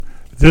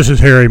This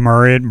is Harry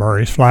Murray at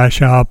Murray's Fly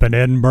Shop in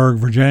Edinburgh,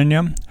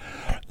 Virginia.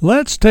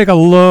 Let's take a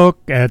look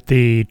at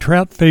the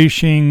trout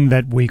fishing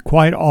that we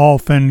quite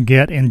often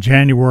get in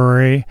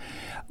January.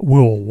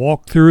 We'll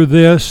walk through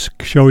this,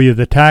 show you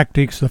the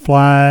tactics, the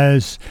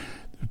flies,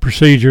 the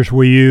procedures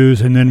we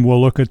use, and then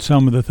we'll look at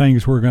some of the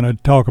things we're going to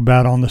talk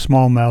about on the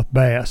smallmouth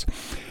bass.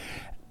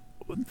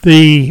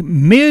 The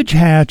midge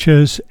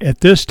hatches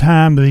at this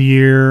time of the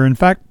year, in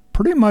fact,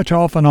 pretty much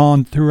off and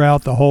on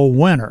throughout the whole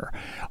winter,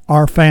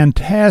 are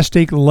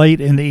fantastic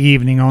late in the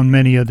evening on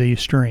many of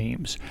these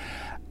streams.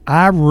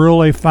 I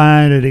really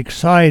find it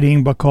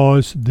exciting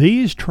because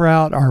these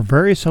trout are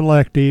very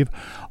selective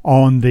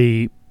on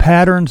the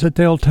patterns that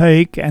they'll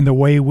take and the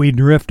way we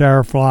drift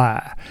our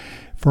fly.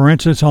 For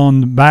instance,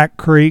 on Back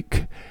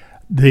Creek,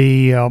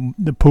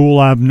 the pool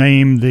I've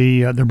named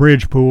the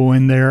bridge pool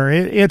in there,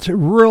 it's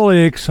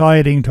really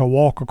exciting to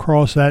walk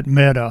across that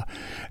meadow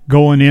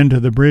going into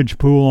the bridge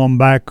pool on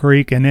Back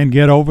Creek and then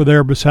get over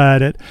there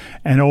beside it,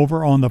 and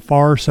over on the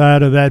far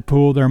side of that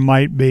pool there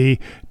might be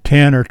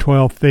 10 or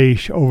 12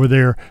 fish over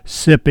there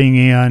sipping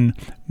in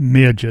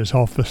midges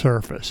off the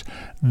surface.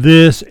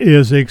 This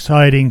is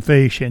exciting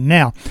fishing.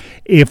 Now,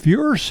 if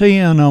you're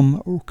seeing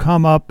them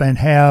come up and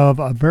have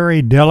a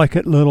very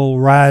delicate little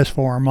rise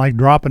form, like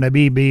dropping a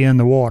BB in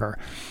the water,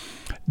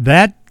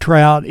 that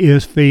trout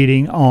is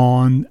feeding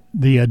on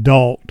the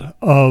adult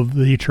of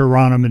the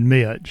Chironomid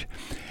midge.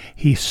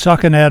 He's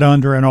sucking that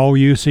under, and all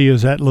you see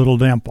is that little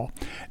dimple.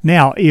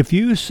 Now, if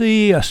you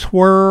see a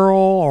swirl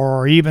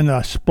or even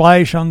a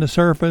splash on the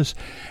surface,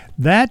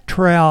 that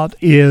trout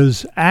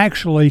is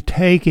actually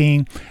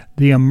taking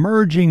the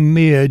emerging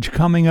midge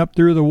coming up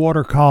through the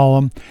water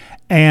column,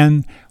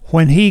 and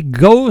when he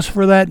goes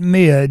for that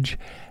midge,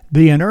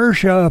 the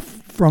inertia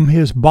from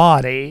his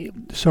body,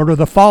 sort of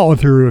the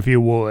follow-through, if you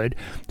would,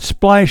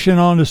 splashing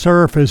on the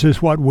surface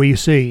is what we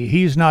see.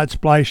 He's not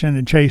splashing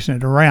and chasing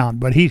it around,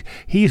 but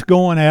he's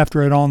going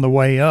after it on the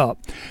way up.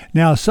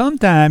 Now,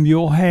 sometime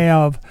you'll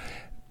have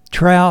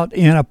trout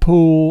in a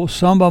pool,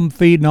 some of them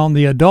feeding on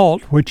the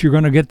adult, which you're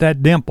going to get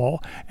that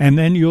dimple, and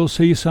then you'll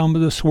see some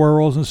of the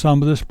swirls and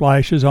some of the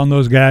splashes on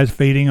those guys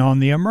feeding on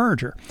the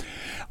emerger.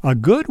 A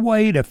good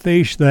way to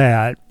fish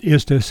that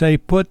is to, say,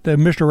 put the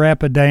Mr.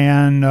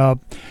 Rapidan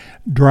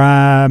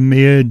dry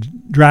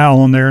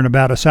on there in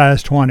about a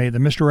size 20. The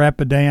Mr.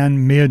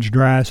 Rapidan midge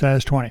dry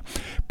size 20.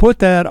 Put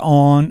that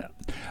on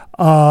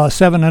 7.5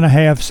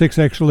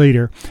 6x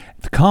leader.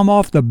 Come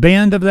off the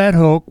bend of that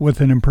hook with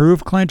an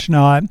improved clinch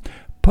knot.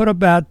 Put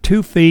about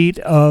 2 feet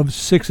of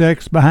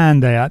 6x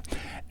behind that,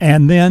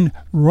 and then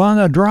run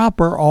a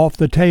dropper off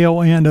the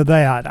tail end of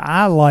that.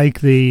 I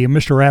like the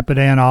Mr.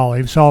 Rapidan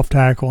Olive soft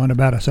tackle in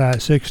about a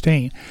size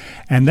 16.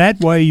 And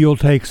that way you'll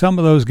take some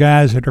of those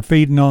guys that are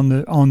feeding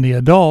on the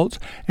adults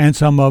and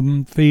some of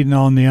them feeding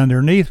on the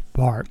underneath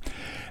part.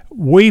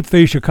 We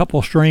fish a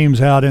couple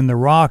streams out in the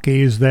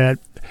Rockies that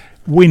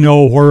we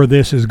know where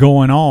this is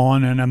going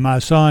on, and my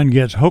son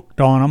gets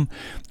hooked on them.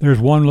 There's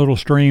one little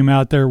stream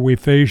out there we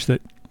fish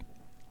that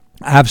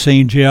I've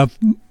seen Jeff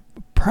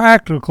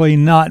practically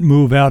not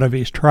move out of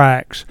his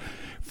tracks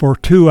for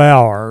 2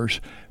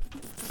 hours,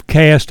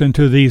 casting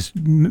to these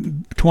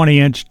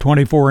 20-inch,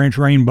 24-inch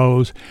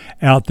rainbows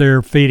out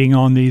there feeding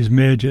on these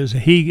midges.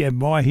 He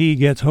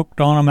gets hooked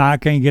on them. I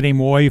can't get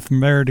him away from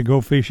there to go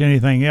fish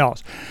anything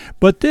else.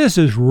 But this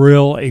is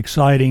real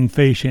exciting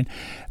fishing.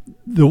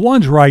 The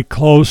ones right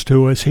close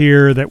to us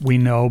here that we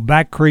know,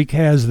 Back Creek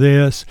has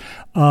this.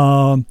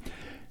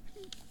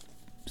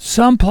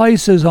 Some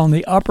places on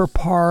the upper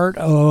part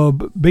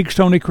of Big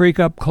Stony Creek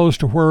up close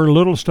to where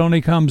Little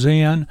Stony comes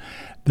in,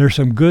 there's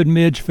some good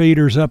midge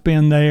feeders up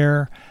in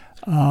there.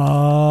 Those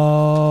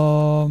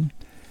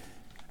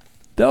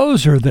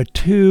are the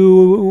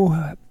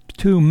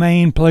two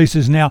main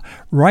places. Now,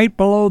 right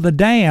below the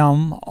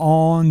dam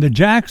on the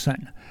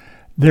Jackson,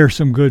 there's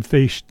some good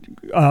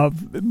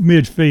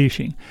midge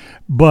fishing.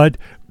 But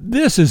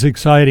this is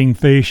exciting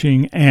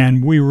fishing,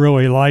 and we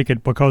really like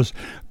it because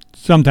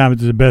sometimes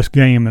it's the best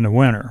game in the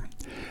winter.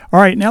 All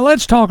right, now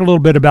let's talk a little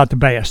bit about the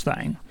bass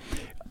thing.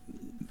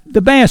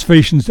 The bass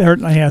fishing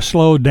certainly has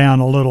slowed down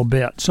a little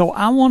bit, so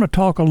I want to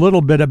talk a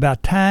little bit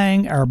about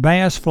tying our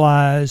bass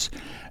flies.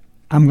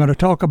 I'm going to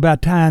talk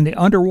about tying the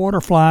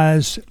underwater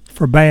flies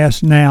for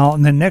bass now,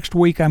 and then next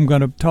week I'm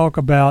going to talk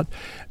about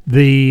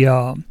the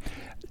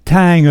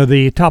tying of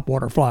the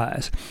topwater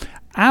flies.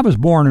 I was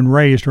born and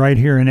raised right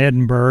here in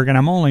Edinburgh, and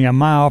I'm only a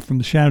mile from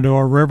the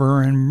Shenandoah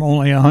River and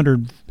only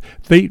 100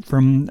 feet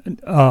from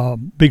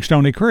Big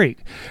Stony Creek.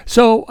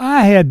 So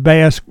I had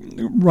bass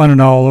running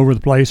all over the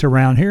place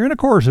around here. And, of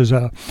course, as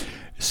a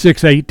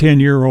 6, 8,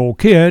 10-year-old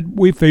kid,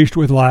 we fished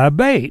with live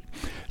bait.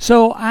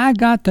 So I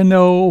got to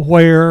know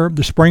where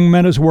the spring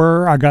minnows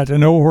were. I got to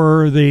know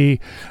where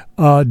the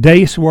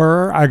dace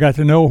were. I got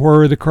to know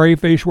where the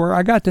crayfish were.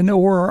 I got to know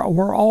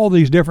where all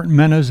these different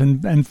minnows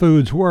and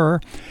foods were.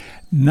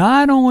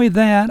 Not only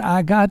that,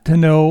 I got to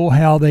know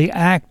how they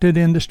acted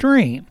in the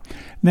stream.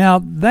 Now,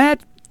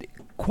 that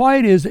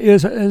quite is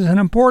an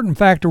important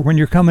factor when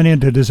you're coming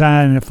into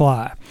designing a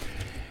fly.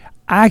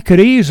 I could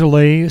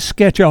easily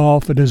sketch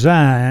off a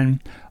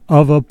design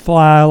of a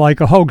fly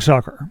like a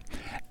hogesucker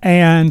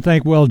and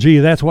think, well, gee,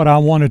 that's what I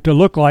want it to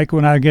look like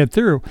when I get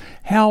through.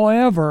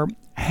 However,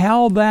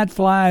 how that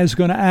fly is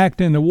going to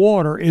act in the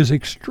water is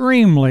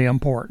extremely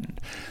important.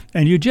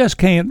 And you just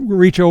can't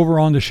reach over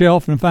on the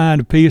shelf and find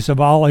a piece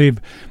of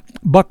olive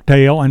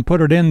bucktail and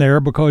put it in there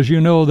because you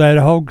know that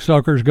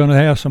hogesucker is going to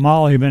have some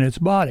olive in its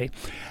body.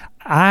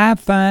 I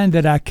find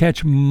that I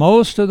catch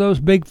most of those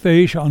big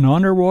fish on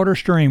underwater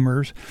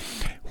streamers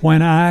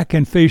when I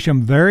can fish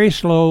them very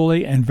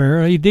slowly and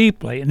very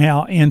deeply.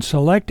 Now, in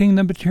selecting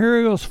the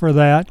materials for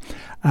that,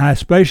 I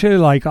especially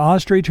like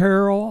ostrich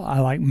herring, I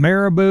like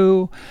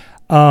marabou,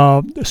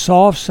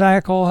 soft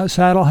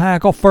saddle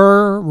hackle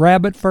fur,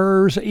 rabbit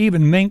furs,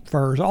 even mink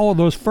furs. All of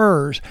those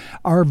furs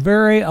are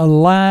very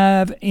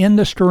alive in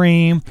the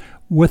stream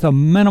with a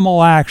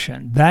minimal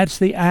action. That's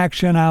the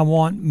action I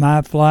want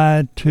my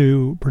fly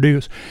to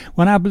produce.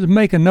 When I was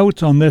making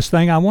notes on this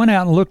thing, I went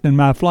out and looked in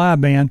my fly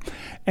bin,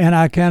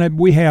 and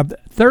we have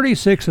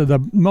 36 of the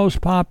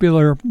most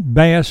popular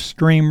bass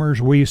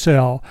streamers we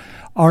sell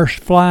are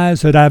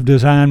flies that I've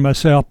designed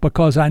myself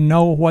because I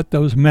know what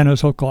those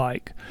minnows look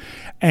like.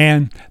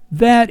 And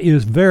that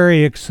is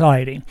very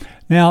exciting.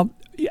 Now,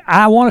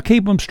 I want to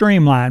keep them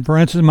streamlined. For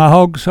instance, my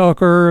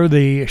hogesucker,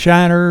 the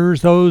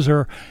shiners,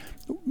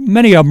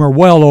 many of them are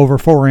well over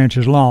 4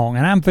 inches long,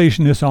 and I'm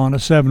fishing this on a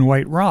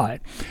 7-weight rod.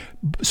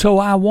 So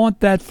I want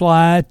that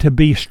fly to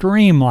be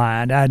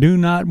streamlined. I do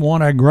not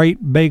want a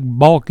great big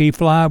bulky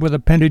fly with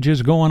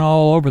appendages going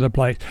all over the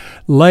place.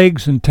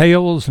 Legs and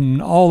tails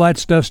and all that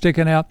stuff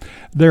sticking out.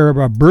 They're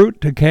a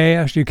brute to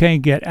cast. You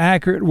can't get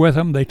accurate with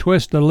them. They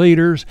twist the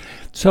leaders.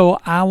 So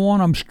I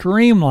want them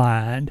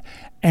streamlined,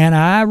 and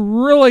I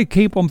really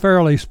keep them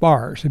fairly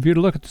sparse. If you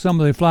look at some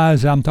of the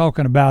flies I'm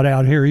talking about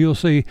out here, you'll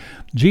see,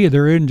 gee,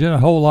 there isn't a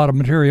whole lot of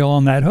material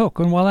on that hook.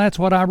 And well, that's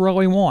what I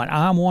really want.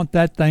 I want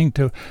that thing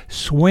to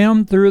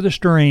swim through the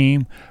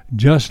stream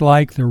just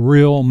like the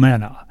real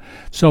minnow.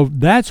 So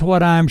that's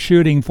what I'm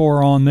shooting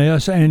for on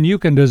this, and you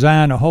can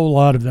design a whole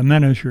lot of the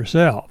minnows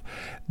yourself.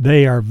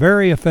 They are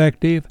very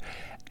effective,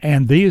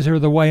 and these are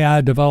the way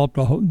I developed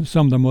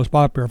some of the most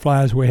popular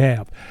flies we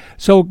have.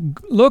 So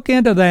look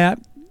into that.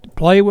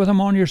 Play with them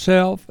on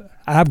yourself.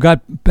 I've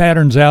got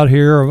patterns out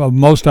here of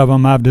most of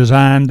them I've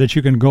designed that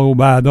you can go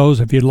buy those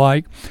if you'd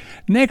like.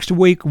 Next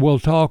week we'll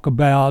talk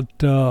about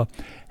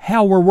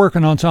how we're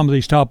working on some of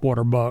these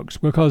topwater bugs,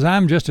 because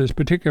I'm just as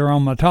particular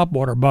on my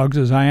topwater bugs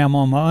as I am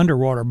on my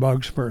underwater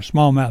bugs for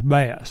smallmouth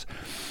bass.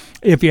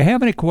 If you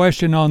have any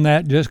question on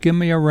that, just give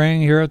me a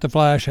ring here at the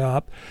Fly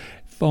Shop.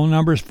 Phone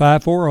number is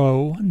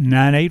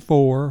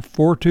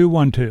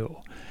 540-984-4212.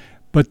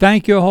 But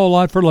thank you a whole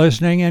lot for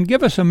listening, and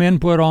give us some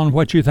input on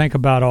what you think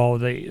about all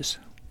of these.